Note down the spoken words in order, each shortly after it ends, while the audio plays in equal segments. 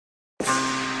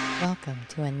Welcome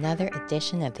to another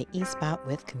edition of the E-Spot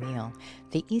with Camille.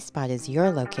 The E-Spot is your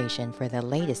location for the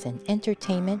latest in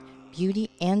entertainment,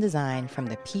 beauty, and design from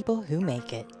the people who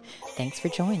make it. Thanks for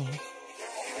joining.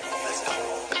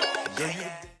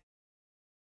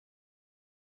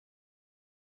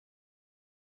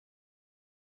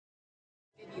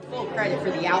 Full credit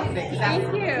for the outfit because that's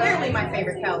clearly my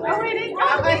favorite color. Oh, it is.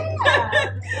 Oh,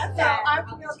 yeah. So I'm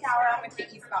Camille Cower. I'm with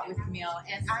the E-Spot with Camille,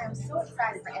 and I am so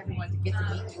excited for everyone to get to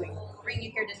meet you and bring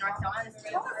you here to North Carolina. So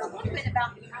tell us a little bit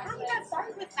about how you got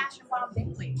started with Fashion Bomb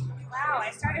Daily. Wow,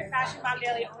 I started Fashion Bomb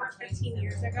Daily over 15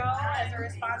 years ago as a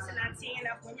response to not seeing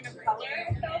enough women of color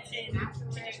felt in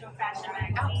traditional fashion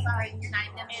magazines. Oh, sorry, you're not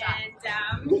in them shop.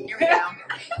 And here we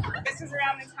go. This was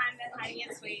around the time that Heidi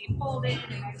and Suede folded,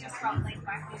 and I just felt like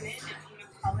Black women and women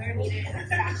of color needed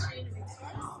fashion and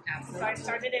experience. So I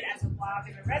started it as a blog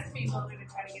and a resume builder to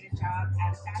try to get a job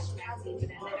at a fashion magazine,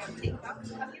 and ended up taking off and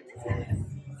becoming a business.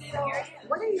 So,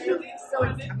 what are you doing? So,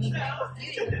 I mean,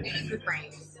 Beauties with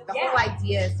Brains. The whole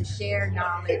idea is to share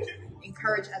knowledge,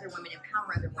 encourage other women,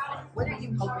 empower other women. What are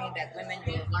you hoping that women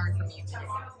will learn from you today?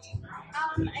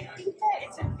 I think that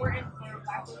it's important for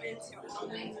Black women to own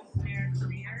their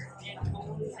career and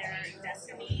own their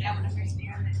destiny and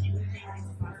understand that anything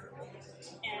is possible.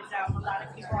 And a lot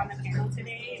of people on the panel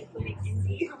today, including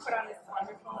Indy, who put on this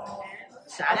wonderful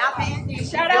event. Shout out to Indy.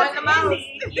 Shout out to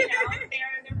Indy. You know,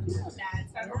 they're people of that.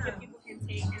 So I hope that people can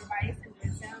take advice and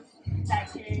wisdom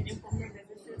that can inform their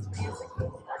businesses for years to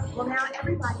come. Well, now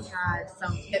everybody had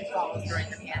some pitfalls during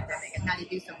the pandemic and had to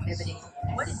do some pivoting.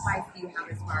 What advice do you have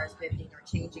as far as pivoting or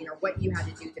changing, or what you had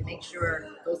to do to make sure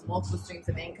those multiple streams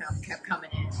of income kept coming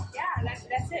in? Yeah,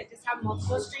 that's it. Just have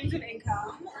multiple streams of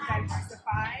income,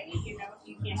 diversify. You know, if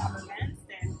you can't have events,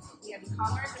 then we have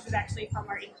e-commerce. This is actually from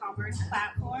our e-commerce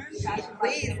platform.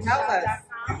 Please help us.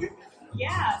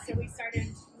 Yeah, so we started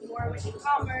more with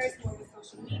e-commerce, more with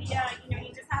social media. You know,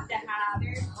 you just have to have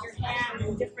your hand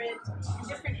in different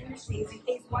industries. In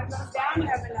case one goes down, you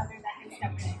have another that can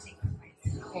step in and take the place.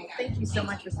 Well, thank you so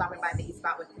much for stopping by the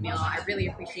E-Spot with Camille. I really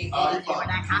appreciate meeting you,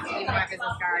 and I have to give you my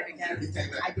business card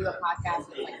because I do a podcast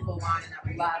that's like full on, and I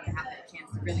would love to have the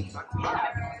chance to really talk to you a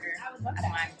bit longer. That's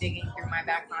why I'm digging through my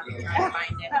back pocket trying to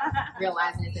find it,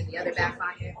 realizing it's in the other back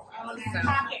pocket. So,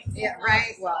 yeah,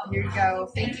 right. Well, here you go.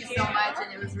 Thank you so much,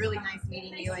 and it was really nice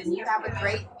meeting you. And you have a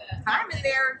great time in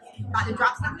there. About to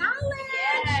drop some knowledge.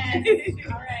 Yes.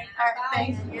 All right.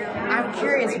 Thank you. I'm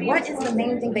curious, what is the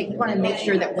main thing that you want to make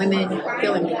sure that women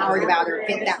feel empowered about or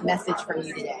get that message from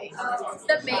you today?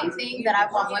 The main thing that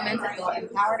I want women to feel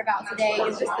empowered about today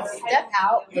is just to step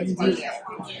out and do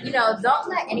it. You know, don't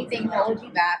let anything hold you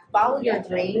back. Follow your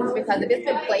dreams, because if it's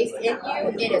been placed in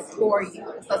you, it is for you.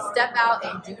 So step out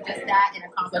and do just that and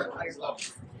accomplish all your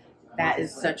goals. That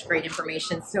is such great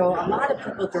information. So a lot of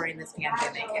people during this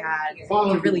pandemic had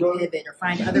to really pivot or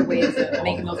find other ways of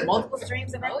making those multiple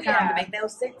streams of income to make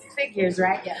those six figures,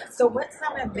 right? Yeah. So what's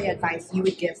some of the advice you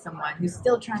would give someone who's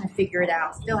still trying to figure it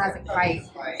out, still hasn't quite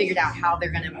figured out how they're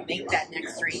going to make that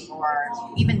next stream or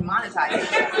even monetize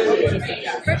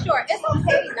it? For sure. It's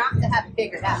okay not to have it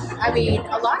figured out. I mean,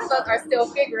 a lot of us are still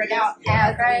figuring out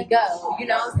as we go, you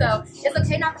know? So it's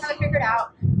okay not to have it figured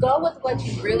out. Go with what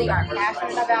you really are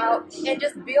passionate about and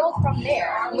just build from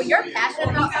there. When you're passionate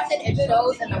about something, it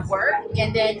shows in the work,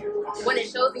 and then when it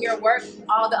shows in your work,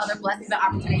 all the other blessings and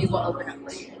opportunities will open up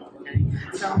for you.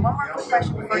 So one more quick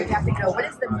question before you have to go. What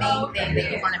is the main thing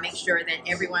that you want to make sure that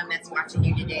everyone that's watching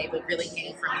you today will really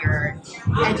gain from your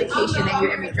education that you're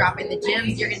going to be dropping, the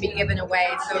gems you're going to be giving away?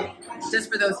 So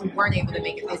just for those who weren't able to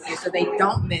make it this year, so they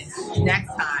don't miss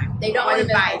next time. They don't what want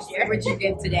to advice miss next year. would you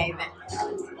give today then?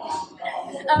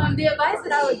 The advice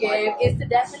that I would give is to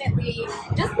definitely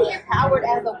just be empowered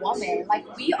as a woman.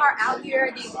 Like, we are out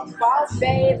here, these boss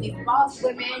babes, these boss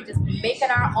women, just making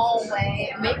our own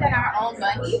way, making our own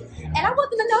money. And I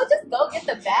want them to know, just go get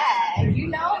the bag, you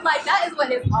know? Like, that is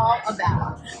what it's all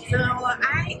about. So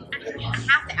I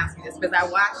have to ask you this because I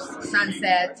watched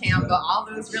Sunset, Tampa, all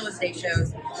those real estate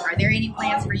shows. Are there any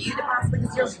plans for you to possibly,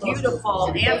 because you're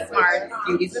beautiful and smart,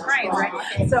 Beauties with Brains,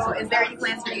 right? So is there any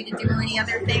plans for you to do any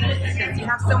other things? Because you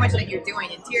have so much that you're doing,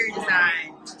 interior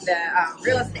design, the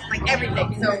real estate, like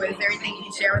everything. So is there anything you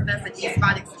can share with us, a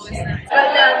E-Spot exclusive?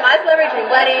 Right now, My Celebrity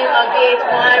Wedding on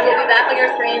VH1 will be back on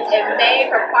your screens in May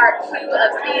for part 2 of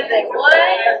season 1.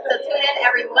 So tune in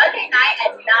every Monday night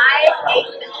at 9,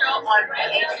 8 Central on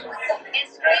VH1 and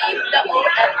stream the old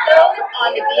episodes on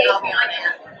the VH1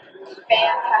 app.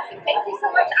 Fantastic. Thank you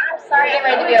so much. I'm sorry. Getting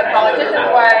ready to be a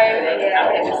politician's wife.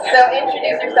 So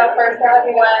introduce yourself first. Tell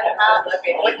everyone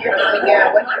what you're doing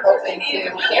here, what you're hoping to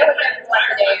share with everyone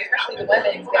today, especially the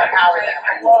women, their power.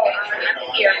 Well,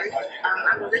 I'm here.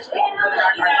 I'm originally from Little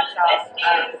Rock, Arkansas,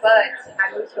 but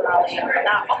I moved to Raleigh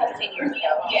about almost 10 years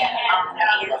ago.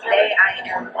 And today I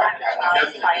am a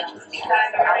stylist speaker,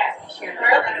 so I'll just share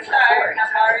the story.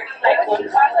 Like, one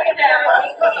thing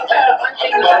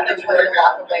that's really to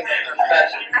walk away from,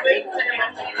 I think one of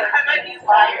the most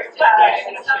important things is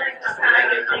just sharing the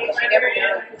story. You never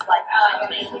know who's like,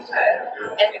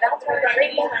 and that's one of the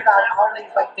great things about all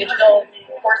these like digital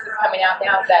courses coming out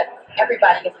now, is that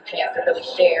everybody gets a chance to really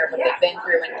share what they've been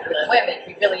through. And for women,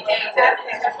 we really need to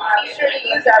be sure to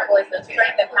use our voice and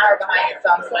strength and power behind it. So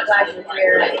I'm so glad you're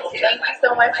here. And thank you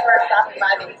so much for stopping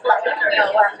by. Let's back.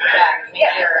 Make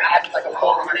sure I have like a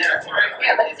full one.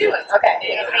 Yeah, let's do it. Okay.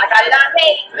 I got it on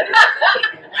tape.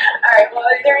 All right. Well,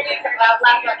 is there any last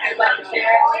thoughts you'd like to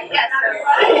share? Yes. So,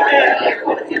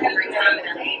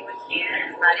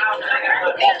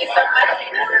 thank you so much.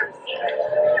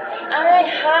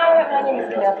 Hi, my name is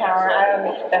Camille Power. I'm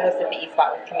the host of the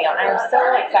E-Spot with Camille. I am so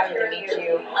excited to meet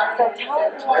you. So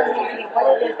tell everyone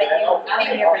what it is that you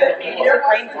came here for the beauty. Your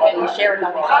brains and you share with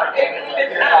all these other women in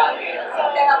your body. So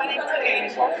my name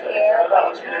is Courtney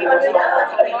Ajinca.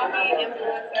 I'm a mommy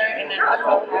influencer, and I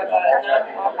also have a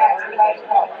non-profit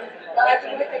called my best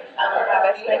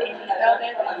friend is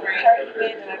Sheldon. I'm her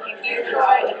event, and I came to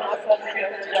try and also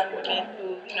share with young women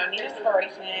who need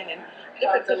inspiration and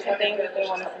different tips and things that they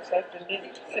want to be successful in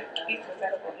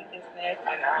business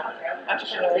and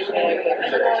entrepreneurship and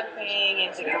influencing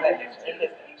and things like that in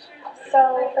business.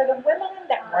 So for the women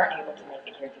that weren't able to make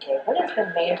it here today, what is the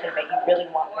main thing that you really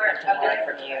want them to learn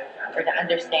from you or to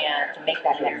understand to make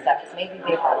that next step? Because maybe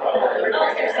they have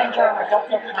imposter syndrome or don't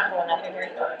feel comfortable enough to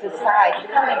decide to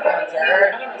become an influencer or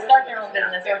start their own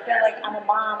business or feel like I'm a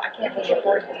mom, I can't really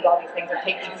afford to do all these things or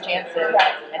take these chances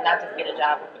and not just get a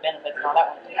job with the benefits and all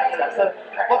that stuff. So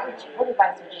what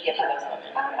advice would you give to those women?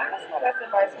 Honestly, my best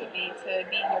advice would be to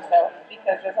be yourself,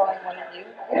 because there's only one of you.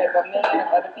 There's a million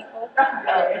of other people.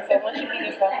 So once you be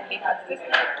yourself and be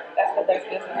consistent, that's the best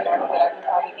business model that I can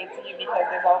probably give to you, because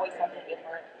there's always something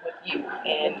different with you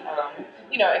and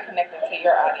and connecting to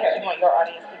your audience. You want your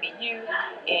audience to be you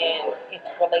and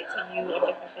relate to you and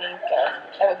different things. So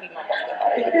that would be my best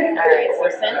advice. All right. So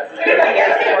since you're here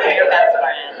supporting your best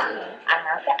friend, I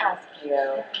have to ask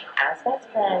you, as best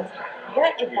friends,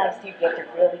 what advice do you give to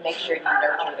really make sure you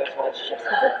nurture those relationships?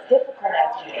 Because it's difficult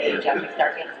as you age, as we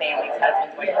start getting families,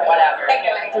 husbands, whatever,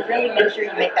 to really make sure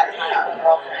you make that time for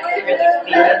girlfriends, to really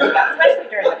be into that, especially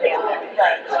during the pandemic.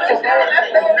 Right. So what is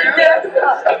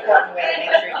the important way to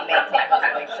make sure you maintain those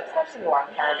relationships, especially long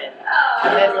term, and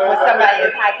with somebody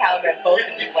as high caliber as both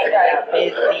of you, whether they're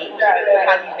busy,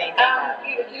 how do you maintain that?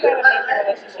 You gotta make the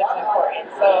relationships important.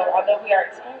 So although we are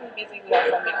extremely busy, we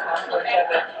also make time for each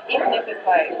other. Even if it's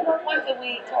like once a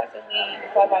week, twice a week,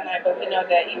 blah blah night, but we know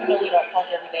that even though we don't talk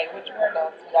every day, which we're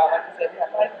adults, like I said, we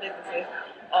have life businesses.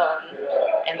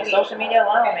 And the social media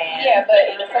alone, man. Yeah,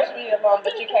 but in the social media alone,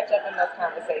 but you catch up in those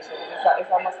conversations.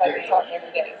 It's almost like we talk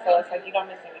every day. So it's like you don't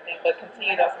miss anything, but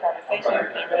continue those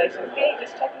conversations and relations. Hey,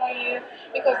 just checking on you,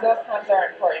 because those times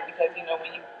are important, because when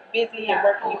you're busy and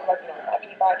working, you feel like you don't have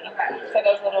anybody. So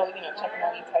those little, checking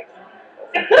on you texts.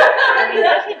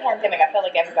 Especially the pandemic, I felt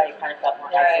like everybody kind of felt more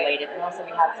isolated, and also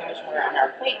we have so much more on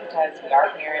our plate because we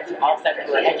are parents, we're all separate,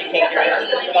 we're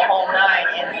educators, the whole nine,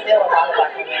 and still a lot of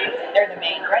Black women, they're the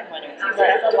main breadwinners too, so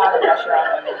that's a lot of pressure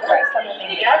on women. What are some of the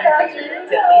things that you do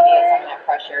to alleviate some of that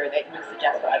pressure that you would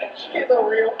suggest for others? So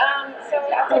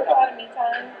I take a lot of me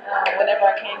time whenever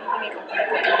I can, even if it's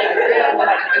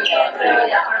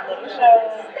little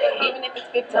shows, even if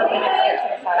it's 15 minutes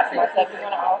to the side for myself. We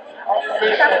want to also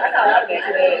make sure that that's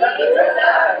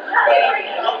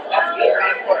very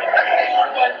important.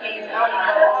 Working,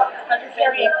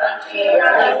 very friendship,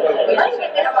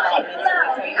 relationship, that's all it is.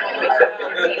 So you want to make sure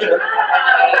that you're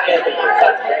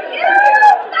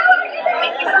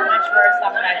Thank you so much for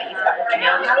stopping by the E-Spot with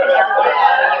Camille. How can everyone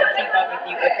follow you and keep up with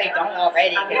you if they don't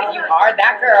already? Because you are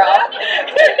that girl.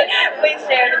 Please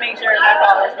share to make sure my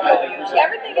followers follow you.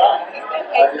 Everything is consistent.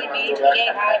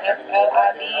 ACBTAIFLIB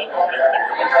on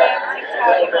Instagram,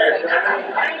 TikTok.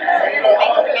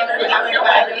 Thank you again for stopping by. It was so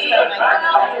nice to meet you.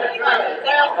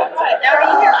 Now, are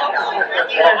you here also?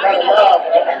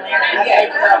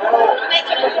 Thank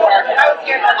you before. I was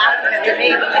here the last minute.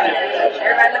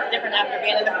 Everybody looks different after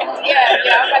being in the picture. Yeah, I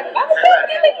was like,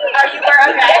 are you were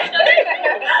okay?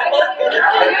 Well, it's good to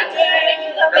see you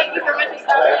today. Thank you so much for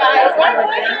stopping by.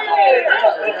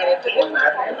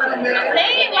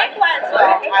 Same, likewise.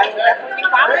 Well, I will definitely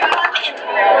follow you on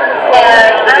Instagram.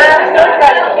 And I'm so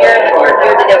excited to hear that you're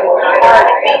here today with our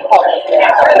people.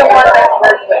 You're the one that's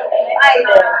worked with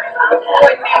Biden,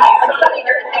 Floyd Manning, and so many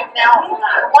different things now.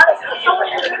 I want to see so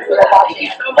many people who are watching.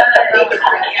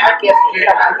 our gift to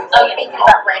someone who's thinking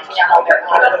about branching out on their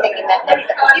own, taking that next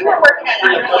step. You were working at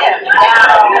IBM,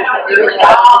 now you're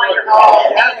all your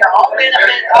own, and your own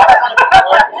benefits, all that wonderful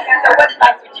stuff. So what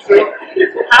advice would you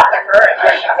give? How to her?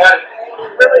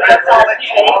 Really, that's all it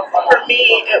takes. For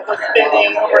me, it was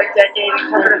spending over a decade in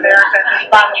corporate America and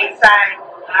finally saying,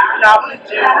 I'm going to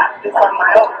do this on my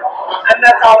own. And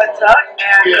that's all it took,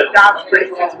 and God's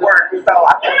grace has worked. So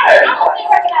I feel very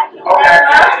blessed.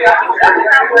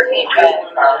 Working with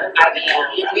IBM,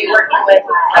 we working with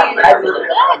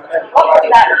what was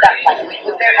that stuff like?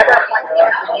 Was there ever a point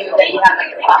even for you that you had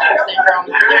like imposter syndrome?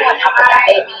 Anyone out there that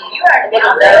maybe a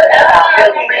little nervous about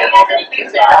really bringing this into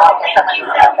the job or something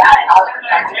like that? All it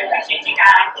comes to that.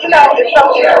 You know, it's so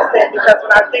interesting because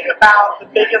when I think about the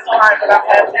biggest client that I've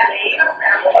had to date,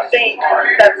 I think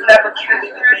that's never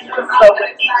truly the biggest. So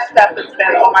with each step it's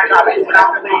been, oh my God, it's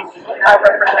monopoly, I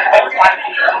represent X, Y, Z.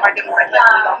 Oh my goodness, I can't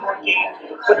believe I'm working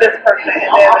with this person.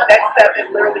 And then the next step is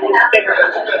literally getting bigger.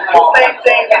 The same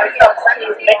thing when it comes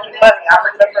to making money. I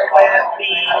remember when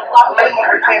the minimum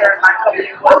retainer in my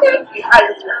company was the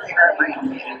highest retainer in my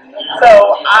company. So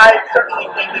I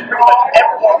certainly think that pretty much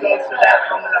everyone goes through that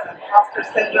moment of imposter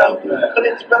syndrome, but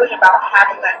it's really about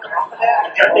having that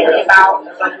confidence and thinking about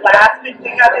the last big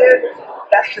thing I did.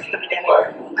 That's just the beginning.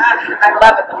 I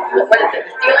love it. What is it?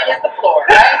 The ceiling is the floor,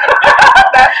 right?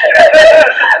 That's it.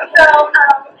 So,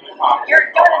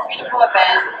 you're doing this beautiful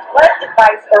event. What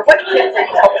advice or what tips are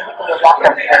you hoping people will walk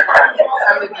up here and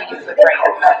some of you use with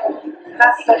brands?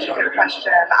 That's such a good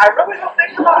question. I really hope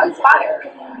they come out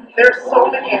inspired. There's so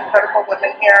many incredible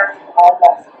women here from all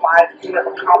walks of life who have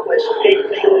accomplished big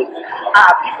things.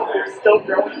 People who are still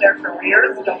growing their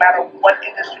careers, no matter what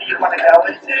industry you want to go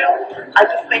into. I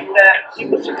just think that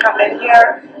people should come in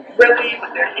here really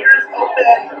with their ears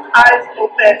open, eyes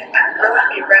open, and really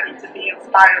be ready to be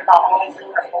inspired by all these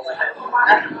incredible women.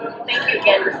 Thank you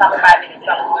again for stopping by me.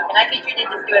 And I think you did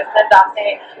just do a send-off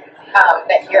saying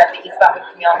that you're at the East Spot with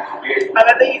Camille. I'm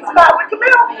at the East Spot with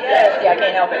Camille. Yes, yeah, I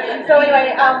can't help it. So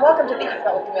anyway, welcome to the East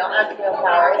Spot with Camille. I'm Camille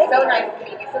Power. It's so nice to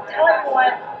meet you. So tell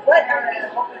everyone, what are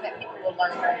you hoping that people will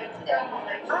learn from you today?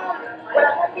 What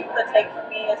I want people to take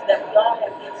from me is that we all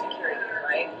have insecurities,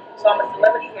 right? So I'm a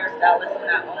celebrity hairstylist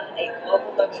and I own a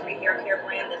global luxury hair care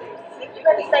brand that's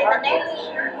specifically Say the name.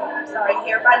 I'm sorry,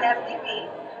 Hair by Natalie B.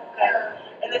 Okay?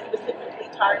 And it specifically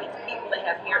targets people that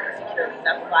have hair insecurities.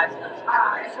 I provide solutions. See,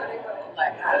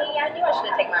 I knew I should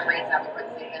have taken my braids out before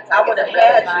this event. So I would have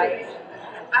had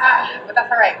you. But that's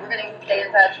all right. We're going to stay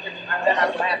in touch because I'm going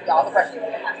to ask you all the questions.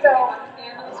 So,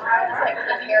 just like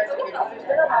with hair insecurities, there's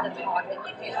been a lot of talk, and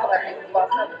you do celebrities as well,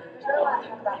 so there's been a lot of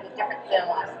talk about the different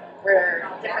films where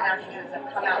different actresses have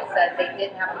come out and said they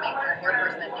didn't have a makeup hair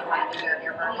person that they wanted to do their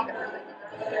hair, or a makeup person that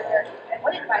didn't do their hair.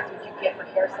 What advice would you give for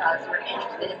hairstylists who are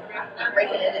interested in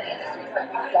breaking into the industry so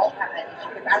we don't have that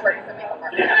issue? Because I work as a makeup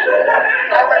artist.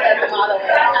 I work as a model and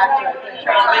actress and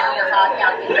transition to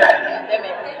podcasting during the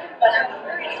pandemic. But I'm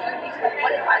curious,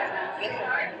 what advice would you give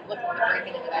someone who's looking to break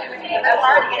into the industry? Because it's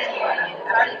hard to get into it, and it's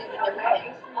hard to do the different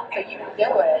things. So you can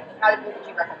do it. What would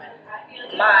you recommend?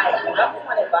 My number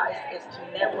one advice is to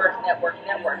network, because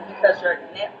your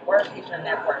network is your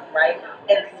network, right?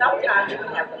 And sometimes you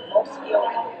can have the most skill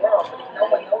in the world, but if no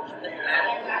one knows you, it doesn't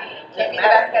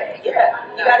matter. Yeah,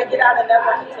 you got to get out and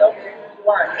network and tell people who you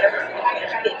are every single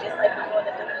chance you get, just like you're doing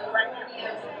this interview right now.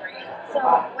 So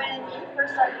when you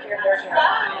first started your hair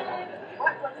journey,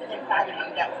 what was it inside of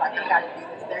you that was like, I got to do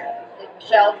this? The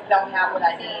shelves don't have what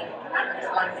I need.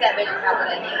 On set, they don't have what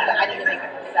I need. But I need to make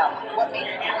it myself. What made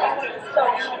you do that? So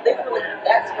literally,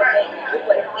 that's what made me do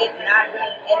it. It not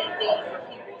being anything for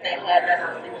people that had that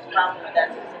specific problem or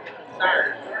that specific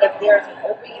concern. If there's an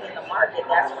opening in the market,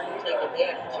 that's where you take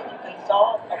advantage. If you can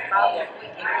solve a problem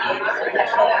and create a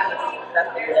solution,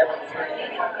 that's whatever it's going to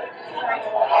be.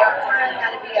 Everyone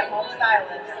had to be a home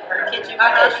stylist or a kitchen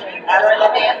beautician during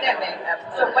the pandemic.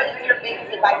 So what is your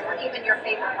biggest advice, or even your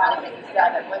favorite product that you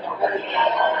sell that women really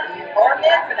need, or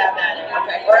men for that matter,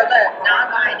 or the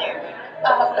non-binary?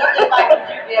 What advice would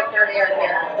you give for hair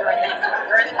care during the time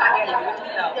you're doing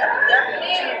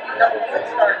it? Definitely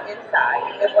start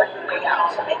inside and work your way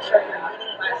out. So make sure you're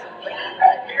eating nice and clean,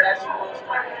 vegetables,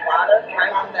 drinking water,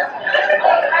 right? That's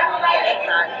on the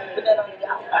inside, but then on the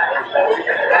outside,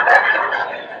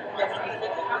 the specific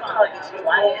targets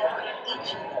dryness,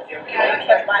 itchiness,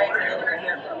 because why it's in your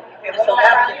hair growth. So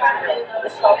that's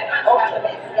it's called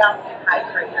ultimate scalp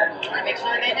hydrator. Make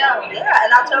sure they know. Yeah,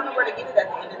 and I'll tell them where to get it at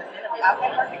the end of this interview. Okay,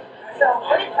 perfect. So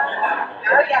what advice? I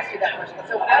already asked you that question.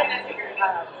 So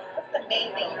what's the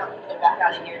main thing you want people to walk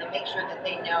out of here to make sure that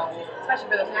they know, especially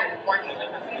for those people who weren't able to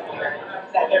come before,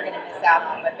 that they're going to miss out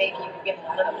on, but maybe you can give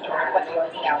them a little bit of what they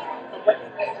missed out on? what do you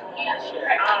want to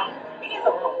share? Be in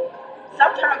the room.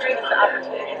 Sometimes you miss the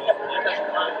opportunity simply because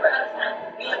you're not present.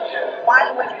 Find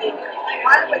a way to get to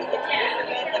this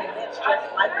event and events just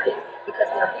like this because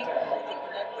there are people that can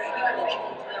connect with people that you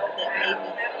can tell that may be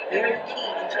very key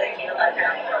in changing your life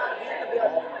down the road. Be in the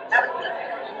building. Have a seat.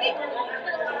 Make it.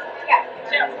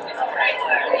 So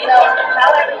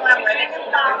tell everyone where they can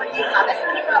follow you, how they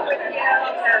can keep up with you. I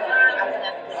was going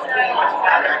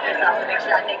to make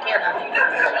sure I take care of you.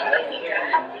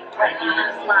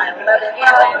 Smile, love it.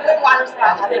 Water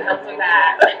smile. I think I'll do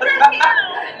that.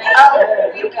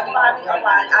 You can find me on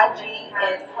my IG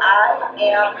is I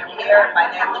am here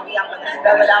by Natalie B. I'm going to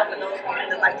spell it out for those people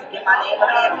that like to get my name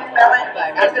again. Spell it.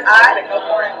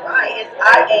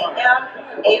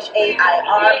 It's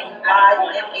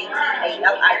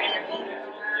IAMHAIRBYNATALIEB.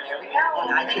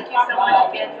 And I thank you so much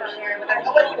again for sharing with us.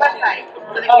 What's your website?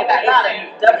 So they can get that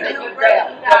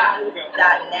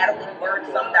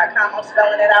www.nataliebirdsong.com. I'm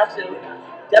spelling it out too.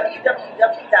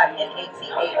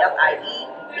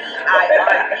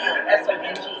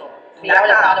 www.nataliebirdsong.com. See, I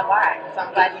would have thought of why. So I'm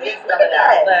glad you did spell it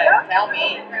out. But tell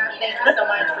me. Thank you so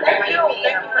much for joining me.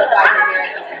 I'm so glad you're here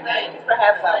at this event. Thank you for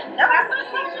having me. No, I'm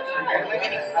getting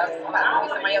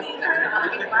somebody else. I'm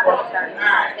getting my phone started.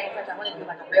 I want to do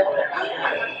like a real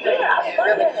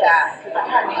really chat. Because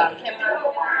I had Kim. I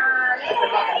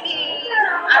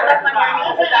left my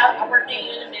hair because I'm working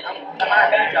in a minute.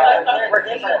 We're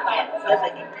different.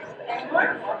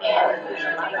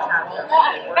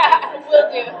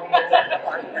 We'll do.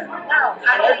 No,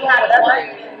 I already had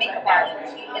one makeup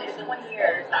artist in the 20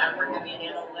 years that I've worked in the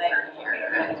LA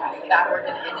area. That I worked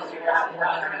in the industry where I'm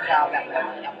working on a job that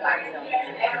was in a black film. And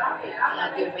I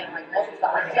do make like most of the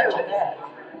stuff like such a good.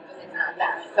 It's not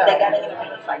that. So they gotta get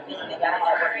things like this. They gotta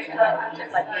network.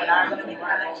 Just like you and I are gonna make a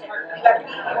connection. You gotta be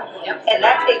here. Yep. And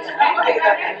that takes you getting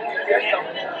up and you're so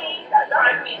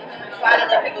sliding in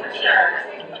people's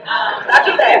DMs. I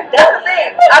do that. That's the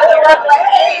thing. I do like,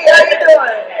 hey, how you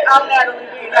doing? I'm Natalie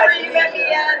B. Nice to meet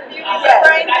you. I'll be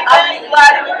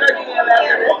sliding in your DM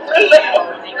after this. Please,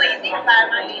 you can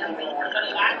slide my DMs. They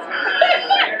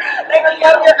can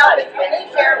love your outfit. Can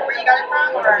you share where you got it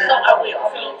from? Or? So I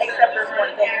will. Except there's one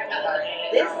thing.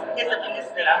 This is a piece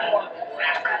that I want.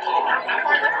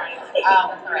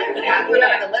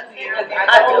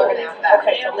 I do.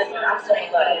 Okay, so listen, I'm so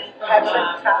in love. Patrick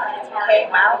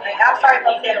came out, and I'm sorry if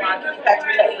I'm saying it wrong,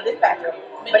 Patrick, but it's Patrick.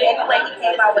 But anyway, he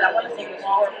came out when I want to say it was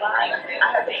 4 or 5. I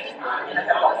have the keyboard, and I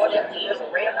have all the there's a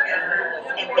red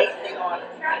and they sing on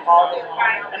all day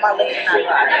long. And my legs are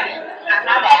not vibrating.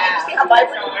 You see how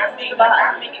vibrant the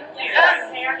vibe? Thank you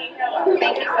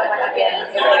so much again.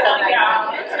 It was so nice.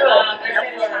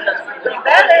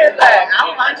 Better is that.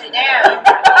 I'll punch it down.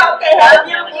 Okay, have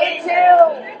you me too?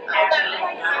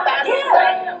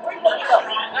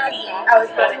 I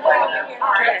was so excited.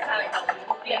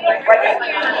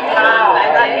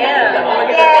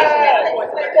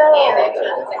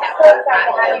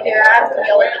 I'm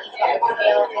Camille with the East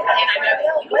Camille, and I know that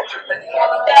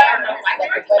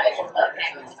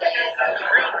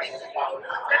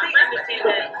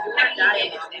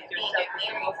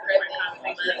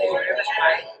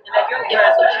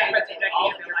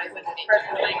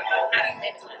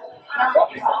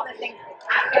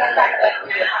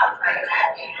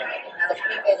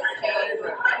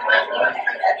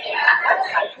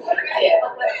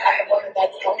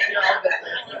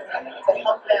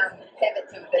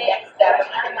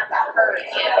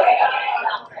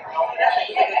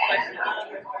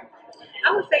I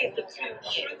would say it's to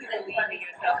truly believe in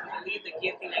yourself and believe the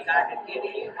gifting that God has given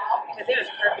you. Because there's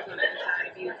purpose on the inside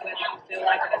of you, whether you feel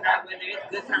like it or not, whether it's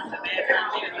good times or bad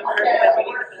times, there's a purpose that you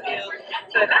need to fulfill.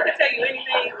 So if I could tell you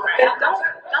anything,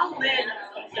 don't let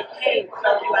the pain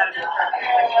suck you out of your purpose.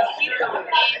 Keep going.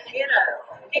 Get up.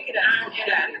 Pick it up. You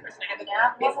got it.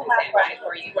 Now, what's the last question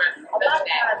for you? A lot of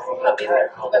times,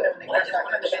 business women, when they first start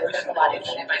their business, a lot of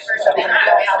times, they don't know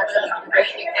how to really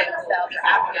appreciate themselves or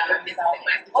advocate for themselves.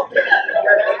 Hopefully,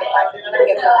 you're going to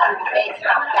get some paid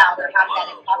stuff out or have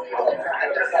that imposter syndrome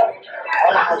at yourself.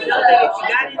 Know that if you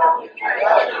got it,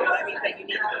 that means that you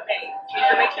need to be paid.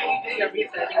 So make sure you do your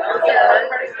research. You know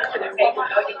your worth to the table.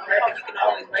 Know your worth. You can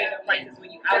always raise your prices when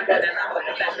you outgrow that level of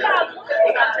professionalism.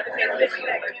 You come to the table and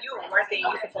you know you're worth it.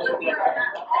 You're supposed to be.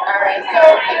 All right, so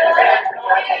thank you so much for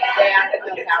joining us today. I'm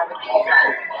going to power with you.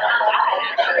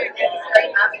 It's great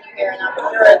having you here, and I'm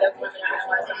sure those women are going to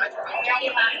learn so much from you.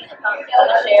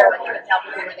 Share with you and tell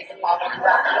people where they can follow you.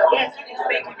 Yes, you can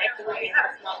stay connected with me. I have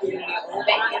a small community of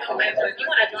over Instagram. So if you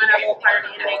want to join our little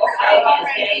party and make it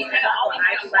J_Ivy.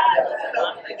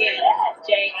 Again,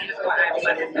 J_Ivy. I would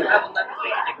love to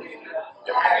stay connected with you.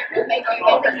 Thank you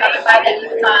again for stopping by the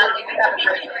East Pod. And you have a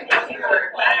great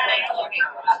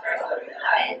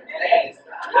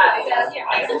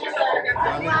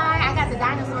I got the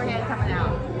dinosaur head coming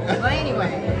out. But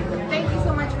anyway, thank you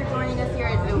so much for joining us here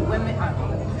at the Women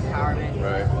Empowerment.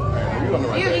 Right.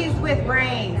 Beauties with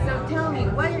Brains. So tell me,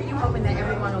 what are you hoping that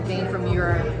everyone will gain from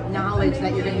your knowledge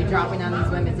that you're going to be dropping on these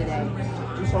women today?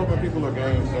 Just hoping people will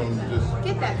gain some just...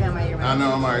 Get that gum out of your mouth. I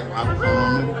know,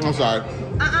 I'm sorry.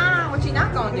 What you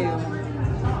not going to do?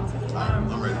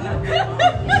 I'm ready.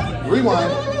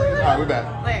 Rewind. All right, we're back.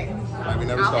 Wait. Like we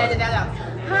never I'll started. edit that out.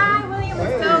 Hi, William.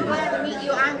 I'm so glad to meet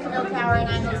you. I'm Camille Tower, and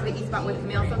I host the East Spot with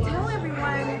Camille. So tell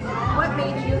everyone what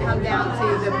made you come down to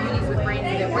the Beauties with Brains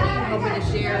today. What are you hoping to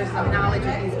share some knowledge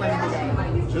with these women today?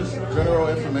 Just general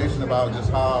information about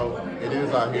just how it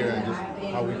is out here and just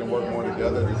how we can work more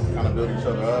together, just kind of build each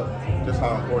other up, just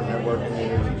how important networking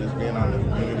is, and just being out in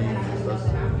the community and just us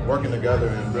working together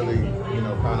and really, you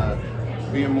know, kind of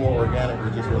being more organic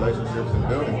with just relationships and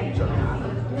building with each other.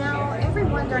 Now,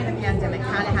 everyone during the pandemic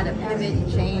kind of had to pivot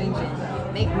and change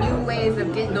and make new ways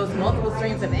of getting those multiple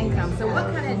streams of income. So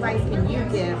what kind of advice can you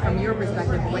give from your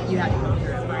perspective of what you had to go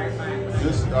through?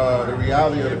 Just the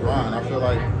reality of the grind. I feel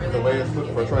like the way it's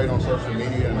portrayed on social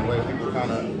media and the way people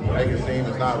kind of make it seem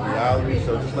is not reality.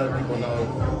 So just letting people know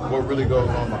what really goes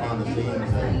on behind the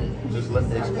scenes and just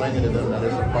explaining to them that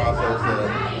it's a process,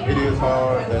 that it is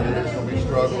hard, that it is going to be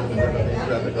struggles and different things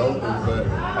you have to go through. But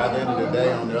at the end of the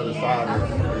day, on the other side is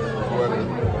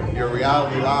where your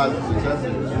reality lies and success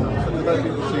is. You know? So just letting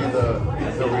people see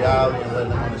the reality and letting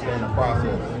them understand the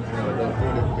process. You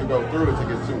know, to go through it to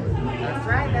get to it. That's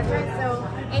right, that's right. So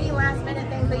any last minute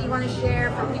things that you want to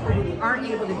share for people who aren't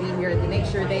able to be here to make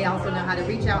sure they also know how to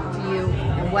reach out to you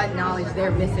and what knowledge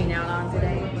they're missing out on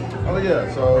today? Oh yeah,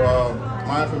 so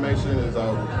my information is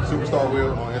Superstar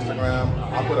Will on Instagram.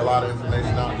 I put a lot of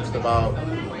information out just about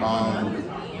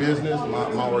business.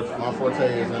 My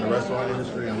forte is in the restaurant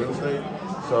industry and real estate.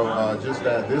 So just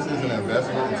that this is an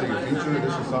investment into your future.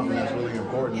 This is something that's really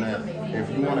important, that if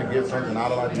you want to get something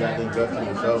out of life, you have to invest in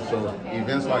yourself. So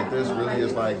events like this really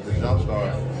is like the jump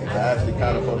start to actually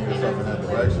catapult yourself in that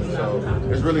direction. So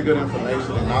it's really good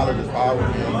information, and knowledge is power.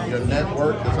 And your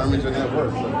network determines your net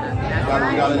worth. So you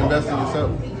got to invest in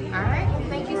yourself. All right.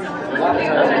 Thank you so much.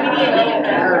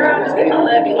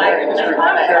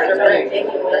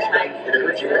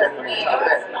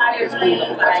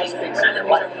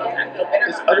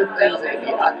 There's other things that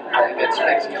events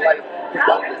makes you like, you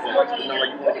know, you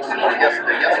want to see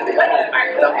yesterday,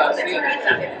 but I'm not seeing it.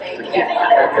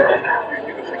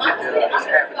 You can forget that it's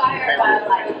happening.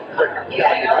 But you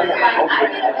got to be on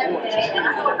hopefully you want to just do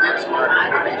this one.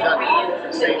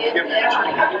 Same gift. Now,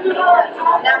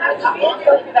 also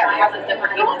that process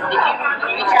different people. Did you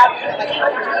reach out to like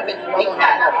how did you even make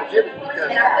that? Forgive it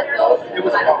because it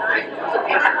was about me.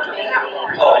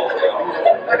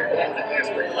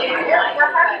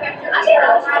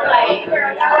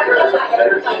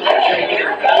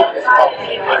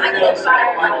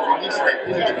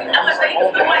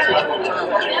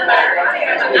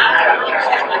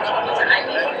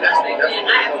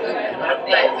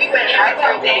 We went out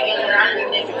every day and I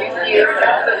didn't introduce you. So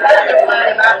tell us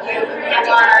about you.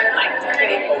 You are like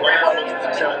 20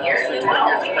 years.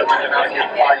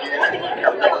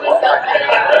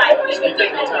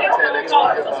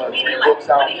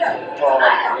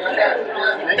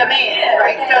 The man,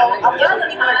 right? So a lot of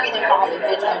people are getting involved in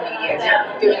digital media,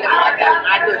 doing the podcast.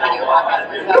 I do a video podcast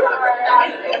myself.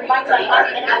 Everybody's like, how do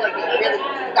you know that you really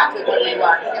got to where you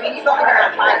are? I mean, you've only been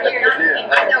around 5 years.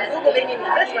 I know Google didn't even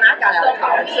exist when I got out of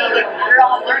college. So like, we're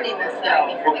all learning this stuff.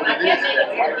 I can't make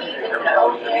it more easy to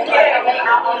know.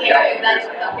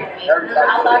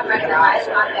 I love running eyes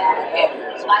on that.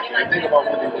 Think about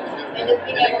what they need to do. And just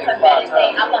being able to vet and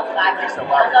say, I love cyber. I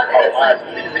love that it's like,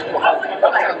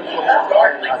 are we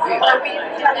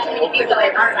telling too many people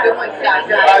that aren't doing stuff?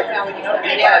 But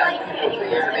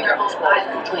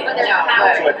there's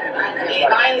power.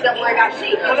 Lions don't worry about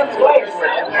sheep.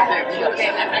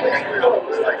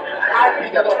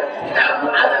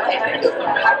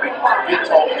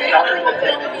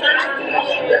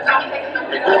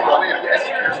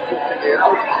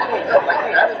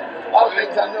 All the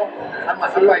things I know, I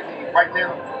might be right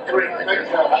now.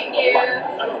 Thank you. I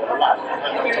know a lot. I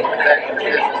know exactly what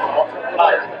it is.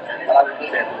 But I didn't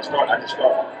do that from the start. I just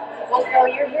started. Well, so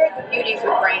you're here at the Beauties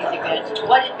with Brains event.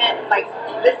 What event, like,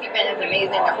 this event is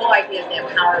amazing. The whole idea is to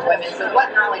empower women. So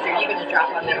what knowledge are you going to drop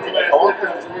on them today? I want to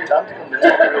come to talk to you about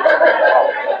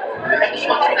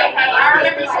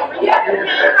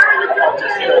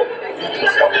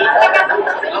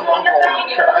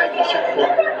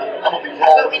I'm going to be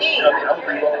wrong.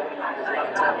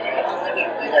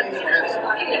 We had these events,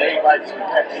 and everybody just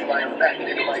patting everybody on the back, and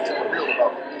everybody telling real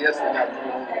about it. Yes, they got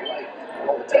going on in their life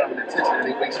all the time and attention, and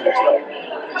they waste your stuff.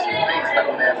 It's like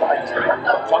on that body stuff.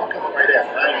 So I'm coming right at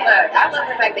it. Look, I love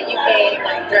the fact that you came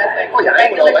like dressed like Oh, yeah, I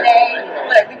ain't regular gonna day.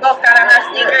 Look, we both got on our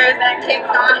sneakers and kicks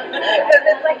on. Because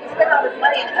it's like you spend all this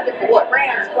money and other people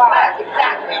brands squad.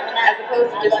 Exactly. As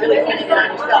opposed to just really spending it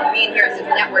on yourself, being here at this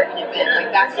networking event.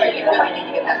 Like that's where you really need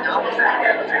to get that knowledge from.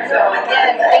 So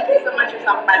again, thank you so much for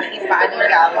stopping by the East Spot. I know you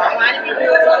got a long line of people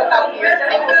who are out here.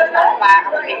 Thank you for stopping by.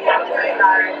 I'm gonna make a business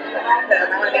card because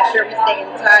I want to make sure we stay in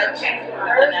touch.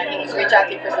 And I can reach out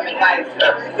to you for some advice.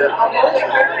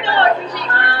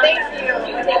 Thank you.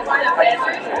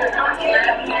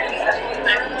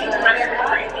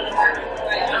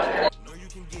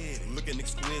 Looking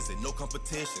exquisite, no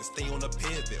competition, stay on a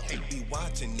pivot. Who be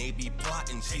watching, they be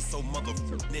plotting. She's so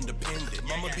motherfucking independent.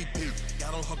 Mama be big,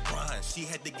 got on her grind. She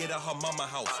had to get out her mama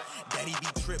house. Daddy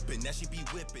be tripping, now she be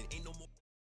whipping. Ain't no